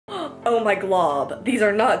Oh my glob. These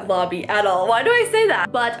are not globby at all. Why do I say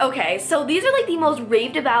that? But okay, so these are like the most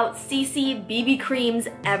raved about CC BB creams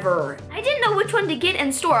ever. I didn't know which one to get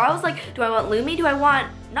in store. I was like, do I want Lumi? Do I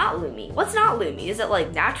want not Lumi? What's not Lumi? Is it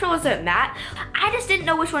like natural? Is it matte? I just didn't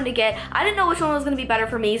know which one to get. I didn't know which one was gonna be better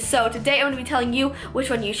for me. So today I'm gonna be telling you which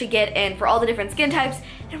one you should get and for all the different skin types.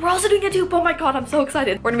 And we're also doing a dupe. Oh my god, I'm so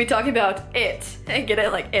excited. We're gonna be talking about it. And get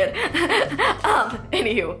it like it.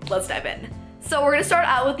 Anywho, let's dive in. So we're gonna start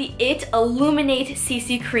out with the It Illuminate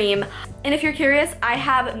CC Cream. And if you're curious, I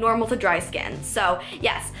have normal to dry skin. So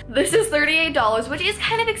yes, this is $38, which is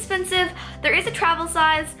kind of expensive. There is a travel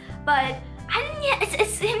size, but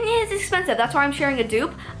it's expensive. That's why I'm sharing a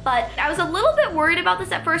dupe. But I was a little bit worried about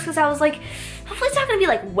this at first because I was like, hopefully it's not gonna be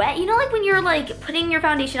like wet. You know, like when you're like putting your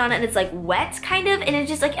foundation on it and it's like wet kind of, and it's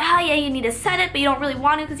just like, ah, yeah, you need to set it, but you don't really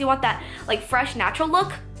want to because you want that like fresh, natural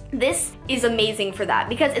look. This is amazing for that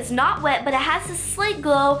because it's not wet, but it has this slight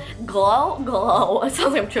glow. It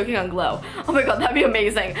sounds like I'm choking on glow. Oh my god, that'd be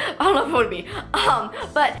amazing. I don't know if it would be.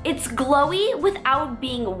 But it's glowy without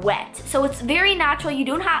being wet. So it's very natural. You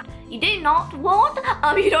don't have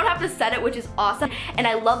to set it, which is awesome. And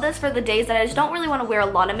I love this for the days that I just don't really want to wear a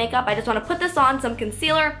lot of makeup. I just want to put this on, some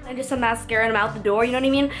concealer, and just some mascara and I'm out the door, you know what I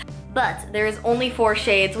mean? But there's only 4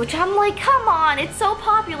 shades, which I'm like, come on, it's so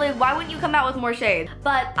popular. Why wouldn't you come out with more shades?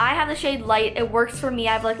 But I have the shade light. It works for me.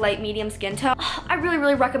 I have like light medium skin tone. I really,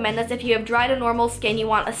 really recommend this if you have dry to normal skin. You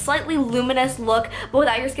want a slightly luminous look, but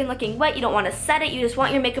without your skin looking wet. You don't want to set it. You just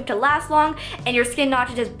want your makeup to last long and your skin not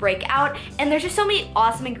to just break out. And there's just so many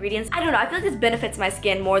awesome ingredients. I don't know. I feel like this benefits my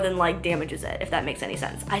skin more than like damages it, if that makes any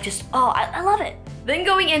sense. I love it. Then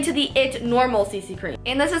going into the It Normal CC Cream.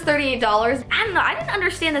 And this is $38. I don't know, I didn't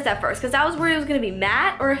understand this at first because I was worried it was gonna be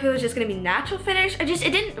matte or if it was just gonna be natural finish. It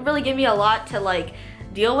didn't really give me a lot to like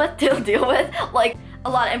deal with, like a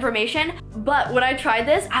lot of information. But when I tried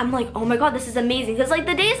this, I'm like, oh my god, this is amazing. Because like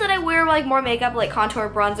the days that I wear like more makeup, like contour,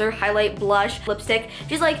 bronzer, highlight, blush, lipstick,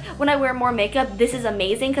 just like when I wear more makeup, this is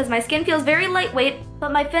amazing because my skin feels very lightweight.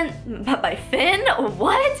 But my fin,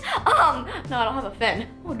 what? No, I don't have a fin.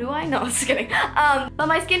 Oh, do I? No, just kidding. But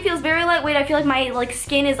my skin feels very lightweight. I feel like my like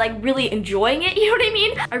skin is like really enjoying it, you know what I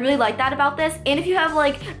mean? I really like that about this. And if you have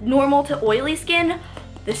like normal to oily skin,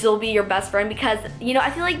 this will be your best friend because, you know,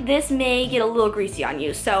 I feel like this may get a little greasy on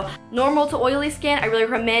you. So normal to oily skin, I really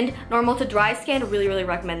recommend. Normal to dry skin, really, really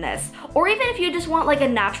recommend this. Or even if you just want like a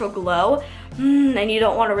natural glow, and you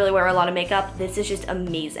don't want to really wear a lot of makeup, this is just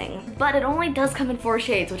amazing. But it only does come in 4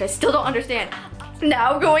 shades, which I still don't understand.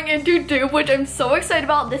 Now going into dupe, which I'm so excited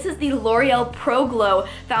about. This is the L'Oreal Pro Glow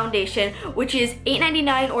foundation, which is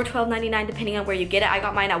 $8.99 or $12.99 depending on where you get it. I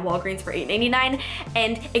got mine at Walgreens for $8.99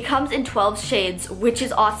 and it comes in 12 shades, which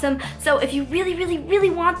is awesome. So if you really, really,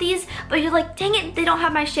 really want these, but you're like, dang it, they don't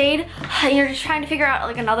have my shade, and you're just trying to figure out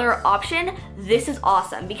like another option, this is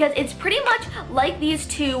awesome because it's pretty much like these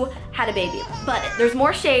two had a baby, but there's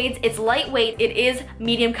more shades. It's lightweight. It is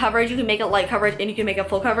medium coverage. You can make it light coverage and you can make it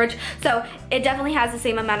full coverage. So it definitely has the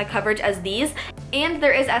same amount of coverage as these. And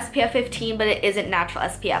there is SPF 15, but it isn't natural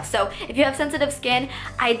SPF. So if you have sensitive skin,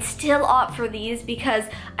 I'd still opt for these because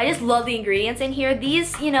I just love the ingredients in here.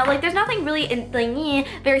 These, you know, like there's nothing really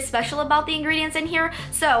very special about the ingredients in here.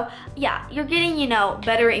 So yeah, you're getting, you know,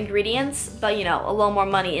 better ingredients, but you know, a little more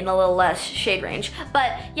money and a little less shade range.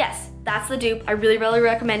 But yes, that's the dupe. I really, really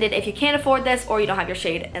recommend it if you can't afford this or you don't have your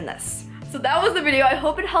shade in this. So that was the video. I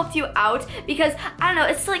hope it helped you out because I don't know,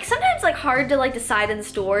 it's like sometimes like hard to like decide in the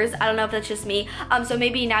stores. I don't know if that's just me. So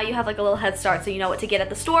maybe now you have like a little head start so you know what to get at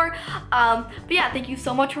the store. But yeah, thank you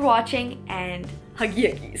so much for watching and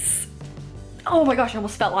Huggie Huggies. Oh my gosh, I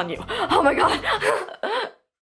almost fell on you. Oh my god.